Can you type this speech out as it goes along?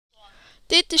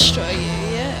did destroy you,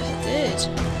 yeah, it did.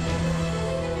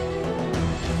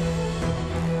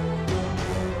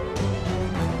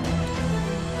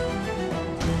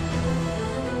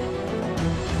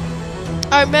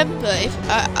 I remember,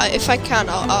 if I can,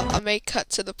 I may cut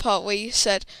to the part where you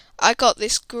said, I got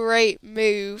this great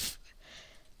move.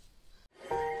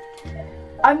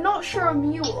 I'm not sure a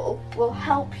mule will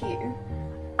help you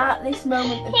at this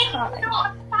moment in time. It's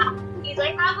not a please.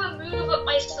 I have a move up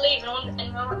my sleeve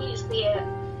and no one needs the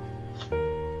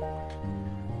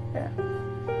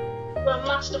a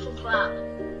masterful plan.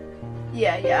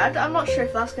 Yeah, I'm not sure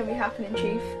if that's going to be happening,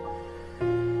 Chief.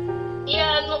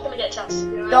 Yeah, I'm not going to get a chance to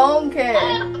do it. Donkey!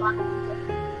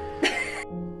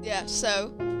 Yeah,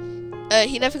 so,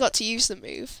 he never got to use the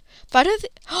move. But I don't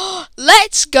think...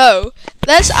 Let's go!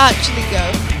 Let's actually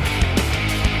go.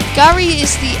 Gary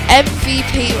is the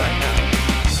MVP right now.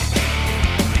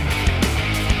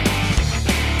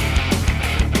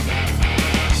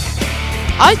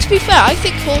 To be fair, I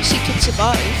think Horsey can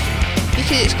survive.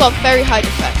 Because it's got very high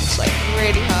defense, like,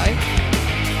 really high.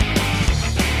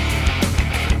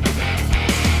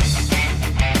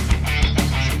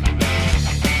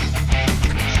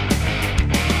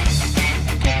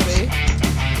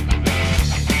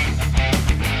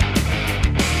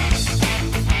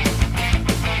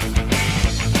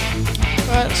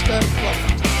 Alright, let's go.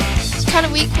 It's kind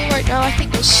of equal right now. I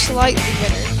think you're slightly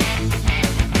winning.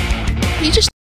 You just